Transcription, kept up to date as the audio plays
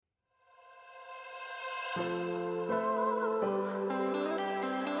You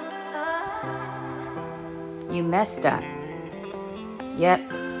messed up. Yep,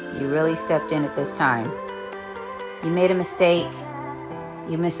 you really stepped in at this time. You made a mistake.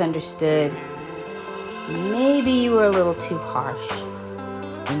 You misunderstood. Maybe you were a little too harsh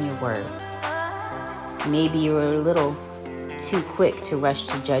in your words. Maybe you were a little too quick to rush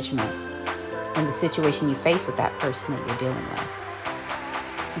to judgment in the situation you face with that person that you're dealing with.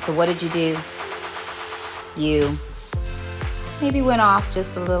 And so what did you do? You maybe went off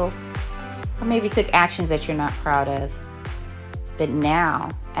just a little, or maybe took actions that you're not proud of. But now,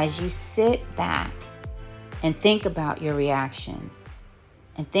 as you sit back and think about your reaction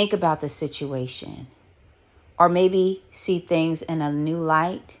and think about the situation, or maybe see things in a new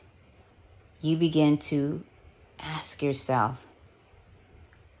light, you begin to ask yourself,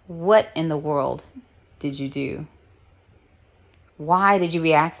 what in the world did you do? Why did you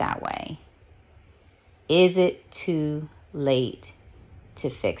react that way? Is it too late to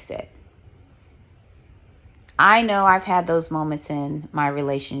fix it? I know I've had those moments in my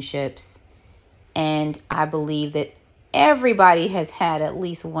relationships, and I believe that everybody has had at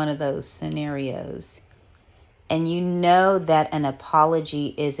least one of those scenarios. And you know that an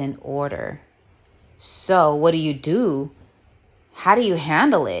apology is in order. So what do? How do you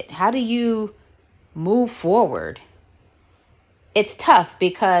handle it? How do you move forward? It's tough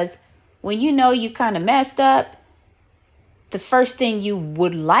because when you know you kind of messed up, the first thing you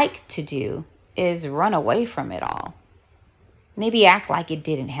would like to do is run away from it all. Maybe act like it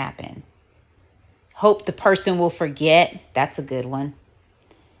didn't happen. Hope the person will forget. That's a good one.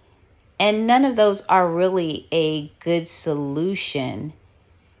 And none of those are really a good solution,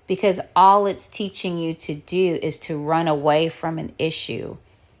 because all it's teaching you to do is to run away from an issue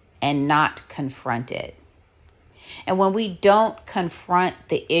and not confront it. And when we don't confront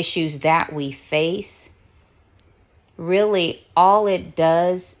the issues that we face, really all it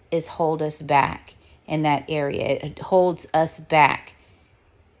does is hold us back in that area. It holds us back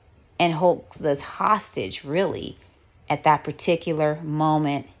and holds us hostage, really, at that particular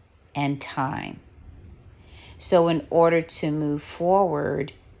moment and time. So in order to move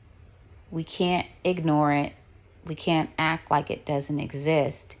forward, we can't ignore it. We can't act like it doesn't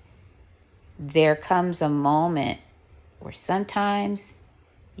exist. There comes a moment where sometimes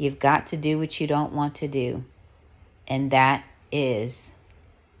you've got to do what you don't want to do, and that is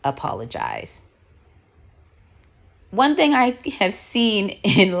apologize. One thing I have seen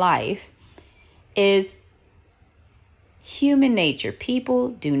in life is human nature. People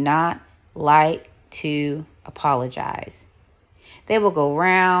do not like to apologize. They will go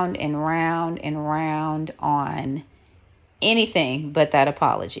round and round and round on anything but that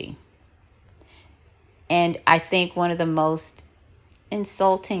apology. And I think one of the most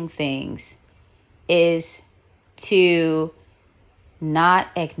insulting things is to not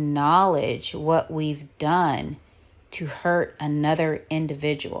acknowledge what we've done to hurt another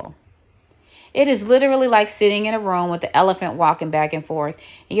individual. It is literally like sitting in a room with the elephant walking back and forth,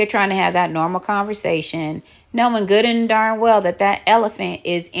 and you're trying to have that normal conversation, knowing good and darn well that that elephant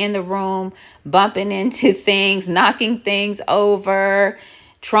is in the room, bumping into things, knocking things over,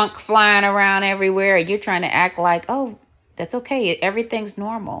 trunk flying around everywhere. And you're trying to act like, oh, that's okay. Everything's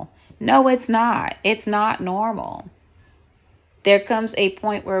normal. No, it's not. It's not normal. There comes a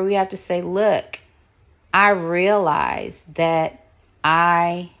point where we have to say, look, I realize that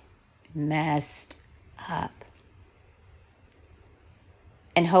I messed up.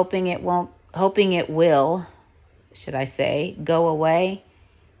 And hoping it will, should I say, go away,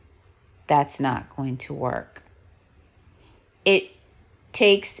 that's not going to work. It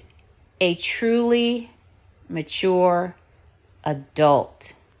takes a truly mature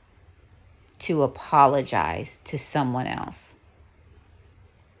adult to apologize to someone else.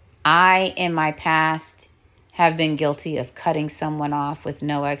 I, in my past, have been guilty of cutting someone off with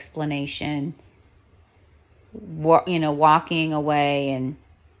no explanation, walking away and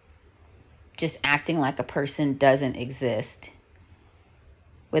just acting like a person doesn't exist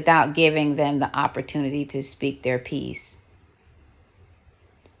without giving them the opportunity to speak their piece.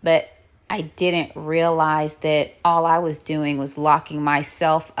 But I didn't realize that all I was doing was locking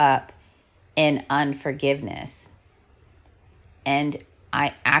myself up in unforgiveness. And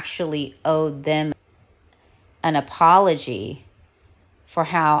I actually owed them an apology for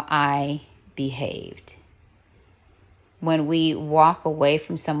how I behaved. When we walk away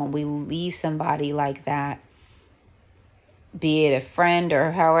from someone, we leave somebody like that, be it a friend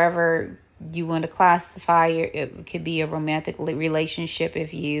or however you want to classify it could be a romantic relationship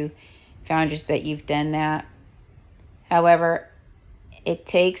if you found just that you've done that. However, it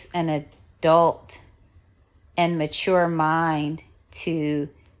takes an adult and mature mind to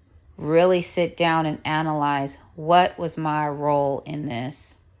really sit down and analyze, what was my role in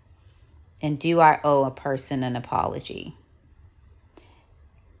this? And do I owe a person an apology?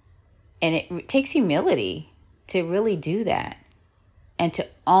 And it takes humility to really do that, and to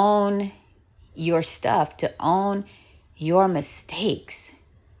own your stuff, to own your mistakes,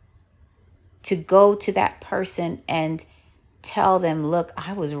 to go to that person and tell them, look,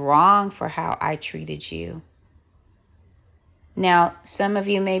 I was wrong for how I treated you. Now, some of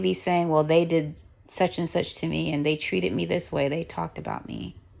you may be saying, well, they did such and such to me, and they treated me this way. They talked about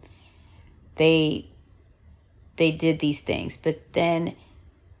me. They did these things. But then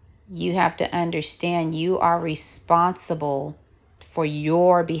you have to understand, you are responsible for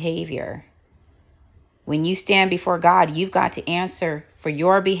your behavior. When you stand before God, you've got to answer for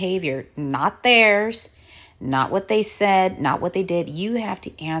your behavior, not theirs, not what they said, not what they did. You have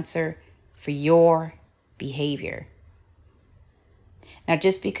to answer for your behavior. Now,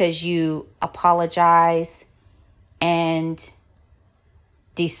 just because you apologize and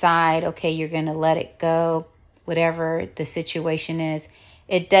decide, okay, you're going to let it go, whatever the situation is,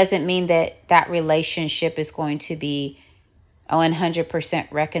 it doesn't mean that that relationship is going to be 100%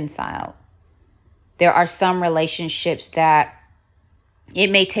 reconciled. There are some relationships that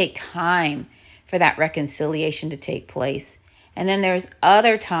it may take time for that reconciliation to take place. And then there's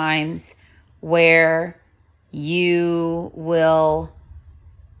other times where you will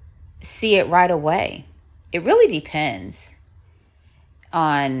see it right away. It really depends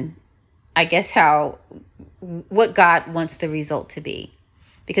on, I guess, what God wants the result to be.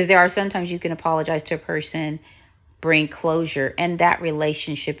 Because there are sometimes you can apologize to a person, bring closure, and that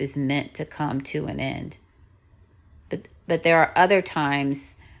relationship is meant to come to an end. But there are other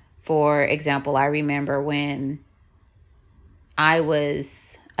times, for example, I remember when I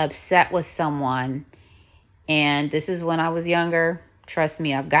was upset with someone, and this is when I was younger. Trust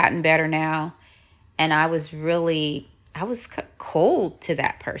me, I've gotten better now. And I was cold to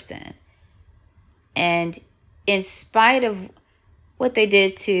that person. And in spite of what they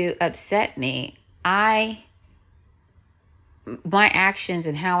did to upset me, my actions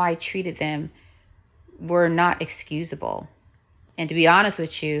and how I treated them were not excusable. And to be honest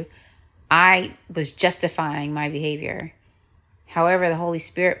with you, I was justifying my behavior. However, the Holy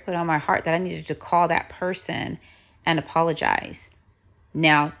Spirit put on my heart that I needed to call that person and apologize.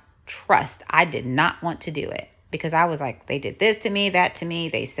 Now, trust, I did not want to do it, because I was like, they did this to me, that to me,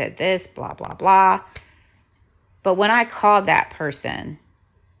 they said this, blah, blah, blah. But when I called that person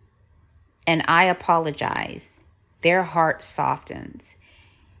and I apologize, their heart softens.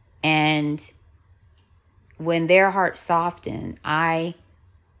 And when their heart softened, I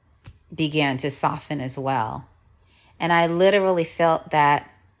began to soften as well. And I literally felt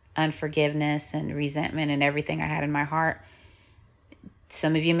that unforgiveness and resentment and everything I had in my heart.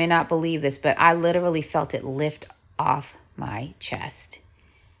 Some of you may not believe this, but I literally felt it lift off my chest.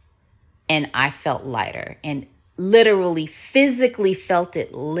 And I felt lighter, and literally physically felt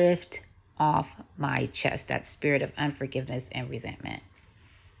it lift off my chest, that spirit of unforgiveness and resentment.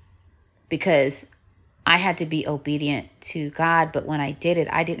 Because I had to be obedient to God, but when I did it,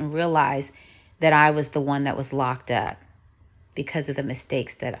 I didn't realize that I was the one that was locked up because of the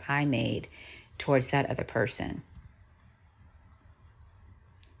mistakes that I made towards that other person.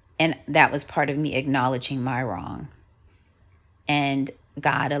 And that was part of me acknowledging my wrong, and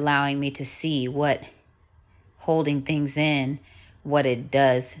God allowing me to see what holding things in, what it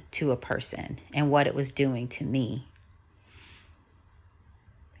does to a person and what it was doing to me.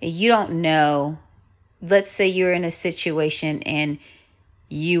 You don't know. Let's say you're in a situation and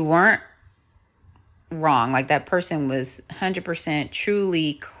you weren't wrong. Like that person was 100%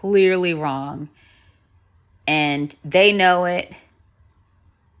 truly, clearly wrong. And they know it.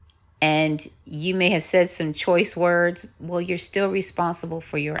 And you may have said some choice words. Well, you're still responsible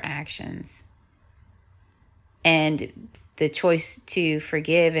for your actions. And the choice to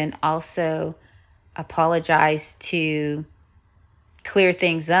forgive and also apologize to clear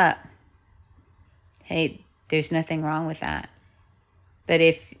things up. Hey, there's nothing wrong with that. But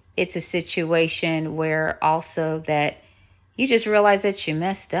if it's a situation where also that you just realize that you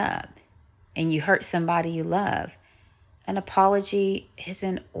messed up and you hurt somebody you love, an apology is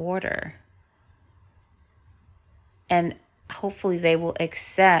in order. And hopefully they will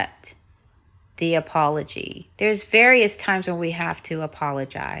accept the apology. There's various times when we have to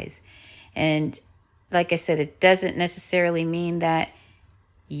apologize. And like I said, it doesn't necessarily mean that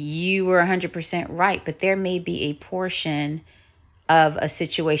you were 100% right, but there may be a portion of a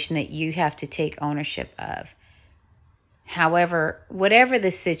situation that you have to take ownership of. However, whatever the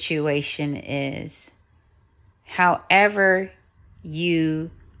situation is, however you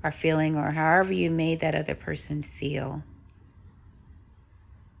are feeling or however you made that other person feel.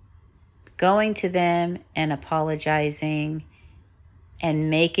 Going to them and apologizing and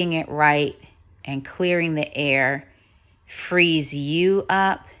making it right and clearing the air frees you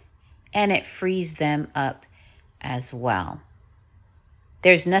up, and it frees them up as well.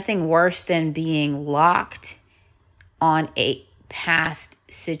 There's nothing worse than being locked on a past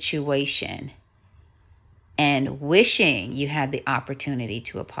situation and wishing you had the opportunity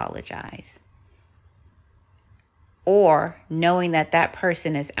to apologize, or knowing that that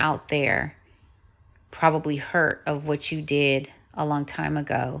person is out there probably hurt of what you did a long time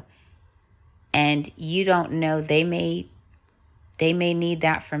ago, and you don't know they may need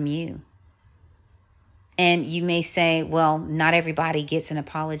that from you. And you may say, well, not everybody gets an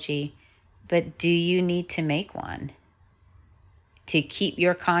apology, but do you need to make one to keep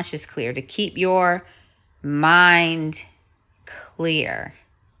your conscience clear, to keep your mind clear,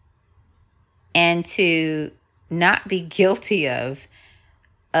 and to not be guilty of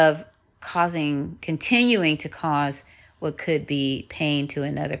continuing to cause what could be pain to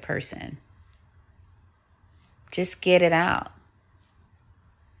another person? Just get it out.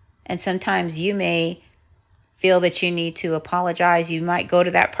 And sometimes you may feel that you need to apologize. You might go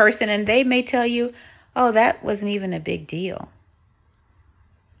to that person and they may tell you, oh, that wasn't even a big deal.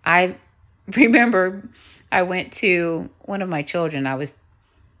 I remember I went to one of my children. I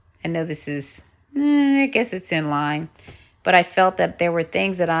know this is, I guess it's in line, but I felt that there were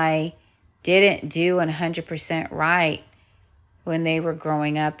things that I didn't do 100% right when they were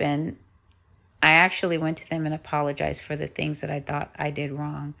growing up. And I actually went to them and apologized for the things that I thought I did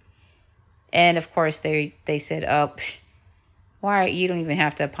wrong. And of course, they said, oh, why? You don't even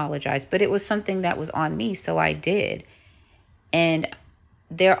have to apologize. But it was something that was on me, so I did. And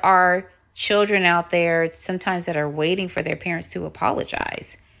there are children out there sometimes that are waiting for their parents to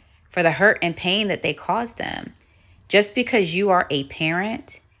apologize for the hurt and pain that they caused them. Just because you are a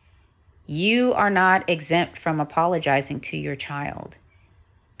parent, you are not exempt from apologizing to your child.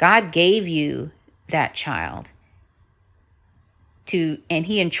 God gave you that child, and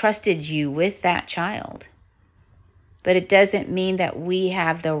he entrusted you with that child. But it doesn't mean that we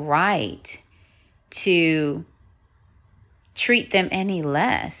have the right to treat them any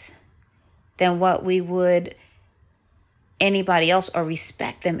less than what we would anybody else, or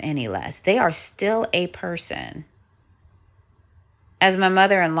respect them any less. They are still a person. As my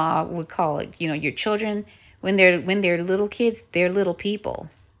mother-in-law would call it, your children, when they're little kids, they're little people.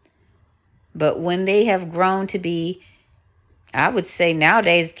 But when they have grown to be, I would say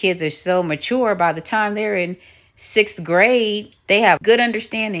nowadays kids are so mature, by the time they're in 6th grade, they have good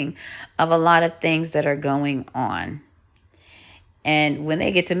understanding of a lot of things that are going on. And when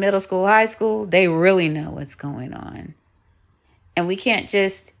they get to middle school, high school, they really know what's going on. And we can't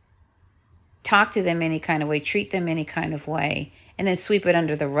just talk to them any kind of way, treat them any kind of way, and then sweep it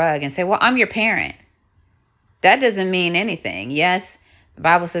under the rug and say, well, I'm your parent. That doesn't mean anything. Yes, the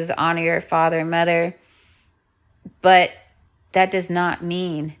Bible says honor your father and mother, but that does not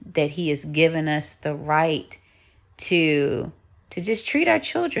mean that he has given us the right to just treat our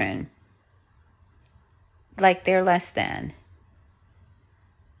children like they're less than.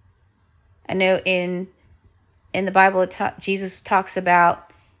 I know in the Bible, Jesus talks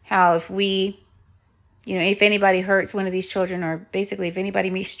about how if anybody hurts one of these children, or basically if anybody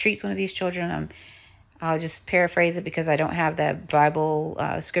mistreats one of these children, I'll just paraphrase it because I don't have that Bible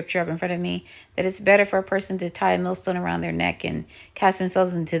scripture up in front of me, that it's better for a person to tie a millstone around their neck and cast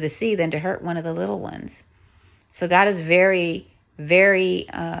themselves into the sea than to hurt one of the little ones. So God is very, very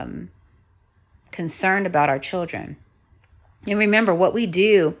concerned about our children. And remember, what we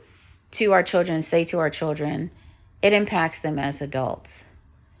do to our children, say to our children, it impacts them as adults.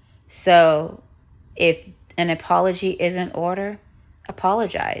 So if an apology is in order,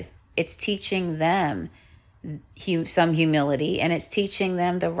 apologize. It's teaching them some humility, and it's teaching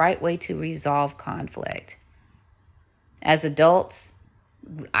them the right way to resolve conflict. As adults,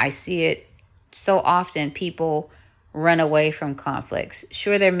 I see it so often. People run away from conflicts.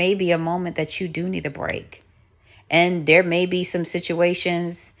 Sure, there may be a moment that you do need a break. And there may be some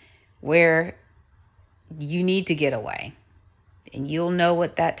situations where you need to get away. And you'll know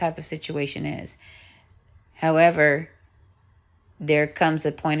what that type of situation is. However, there comes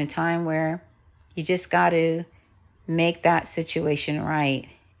a point in time where you just got to make that situation right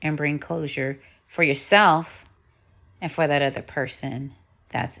and bring closure for yourself and for that other person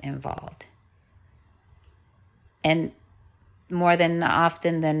that's involved. And more than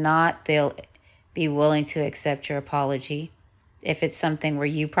often than not, they'll be willing to accept your apology. If it's something where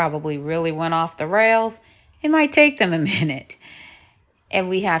you probably really went off the rails It might take them a minute. And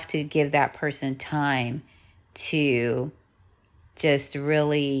we have to give that person time to just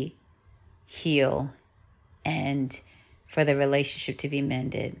really heal and for the relationship to be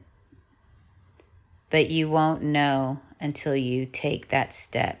mended. But you won't know until you take that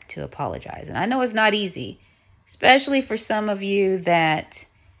step to apologize. And I know it's not easy, especially for some of you that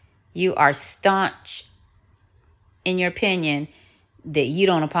you are staunch in your opinion that you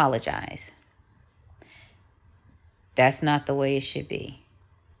don't apologize. That's not the way it should be.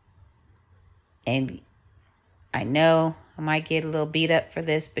 And I know I might get a little beat up for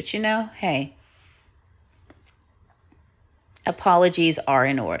this, but hey, apologies are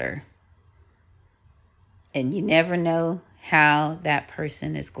in order. And you never know how that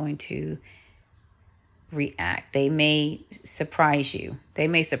person is going to react. They may surprise you. They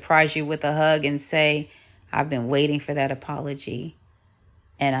may surprise you with a hug and say, I've been waiting for that apology,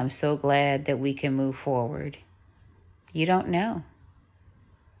 and I'm so glad that we can move forward. You don't know.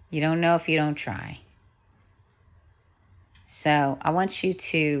 You don't know if you don't try. So I want you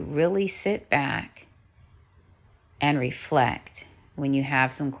to really sit back and reflect when you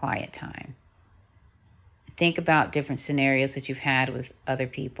have some quiet time. Think about different scenarios that you've had with other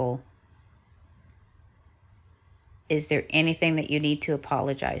people. Is there anything that you need to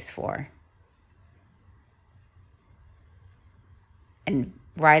apologize for? And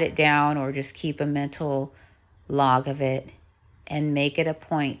write it down or just keep a mental log of it and make it a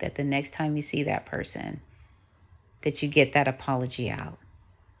point that the next time you see that person, that you get that apology out.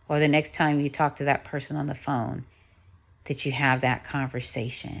 Or the next time you talk to that person on the phone, that you have that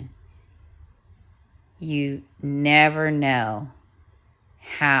conversation. You never know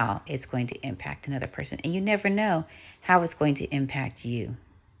how it's going to impact another person. And you never know how it's going to impact you.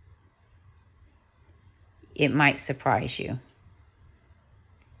 It might surprise you.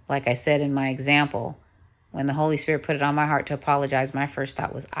 Like I said in my example, when the Holy Spirit put it on my heart to apologize, my first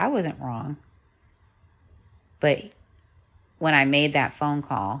thought was, I wasn't wrong. But when I made that phone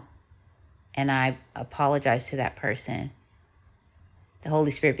call and I apologized to that person, the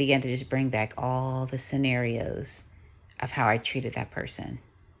Holy Spirit began to just bring back all the scenarios of how I treated that person,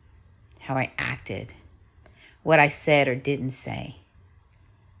 how I acted, what I said or didn't say.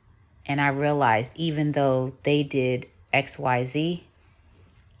 And I realized even though they did X, Y, Z,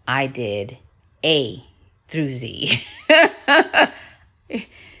 I did A through Z.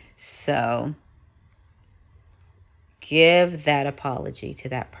 So give that apology to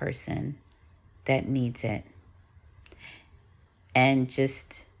that person that needs it. And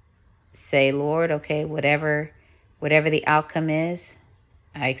just say, Lord, okay, whatever the outcome is,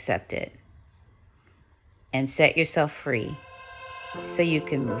 I accept it. And set yourself free so you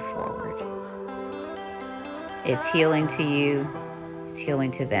can move forward. It's healing to you. It's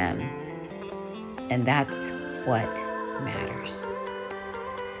healing to them. And that's what matters.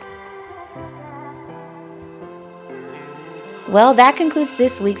 Well, that concludes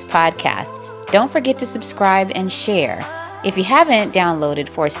this week's podcast. Don't forget to subscribe and share. If you haven't downloaded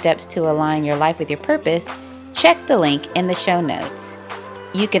 4 Steps to Align Your Life with Your Purpose, check the link in the show notes.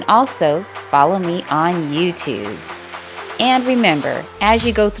 You can also follow me on YouTube. And remember, as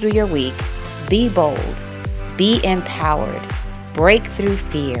you go through your week, be bold, be empowered, break through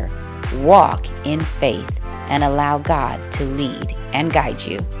fear, walk in faith, and allow God to lead and guide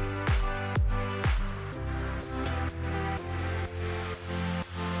you.